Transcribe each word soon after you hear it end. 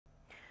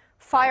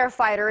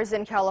Firefighters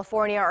in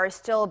California are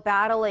still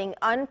battling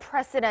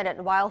unprecedented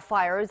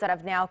wildfires that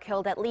have now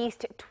killed at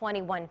least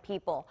 21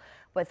 people.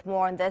 With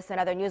more on this and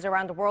other news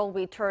around the world,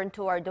 we turn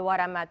to our Ro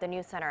Aram at the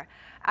News Center.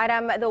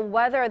 Aram, the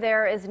weather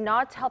there is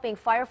not helping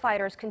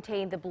firefighters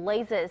contain the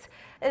blazes.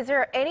 Is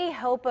there any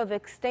hope of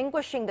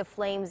extinguishing the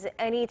flames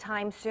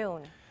anytime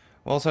soon?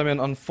 Well,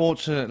 Semin,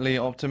 unfortunately,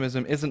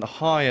 optimism isn't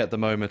high at the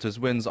moment as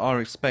winds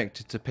are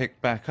expected to pick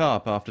back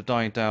up after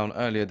dying down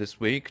earlier this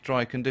week.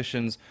 Dry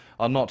conditions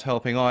are not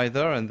helping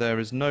either, and there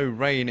is no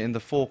rain in the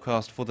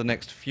forecast for the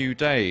next few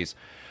days.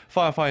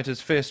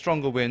 Firefighters fear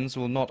stronger winds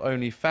will not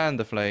only fan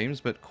the flames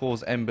but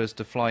cause embers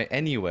to fly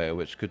anywhere,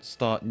 which could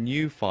start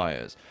new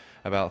fires.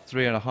 About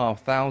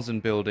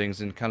 3,500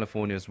 buildings in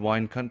California's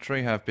wine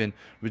country have been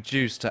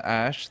reduced to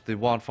ash. The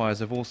wildfires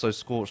have also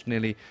scorched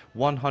nearly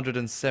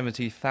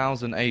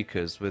 170,000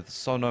 acres, with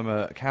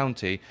Sonoma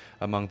County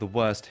among the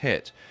worst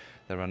hit.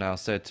 There are now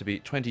said to be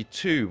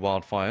 22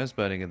 wildfires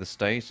burning in the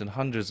state, and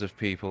hundreds of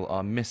people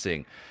are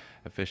missing.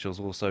 Officials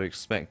also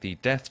expect the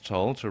death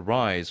toll to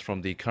rise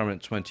from the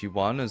current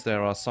 21, as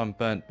there are some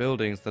burnt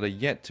buildings that are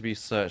yet to be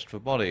searched for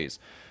bodies.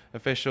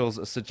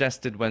 Officials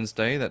suggested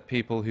Wednesday that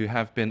people who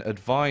have been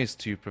advised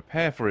to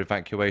prepare for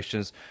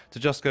evacuations to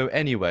just go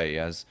anyway,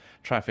 as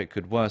traffic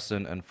could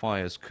worsen and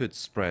fires could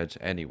spread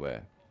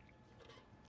anywhere.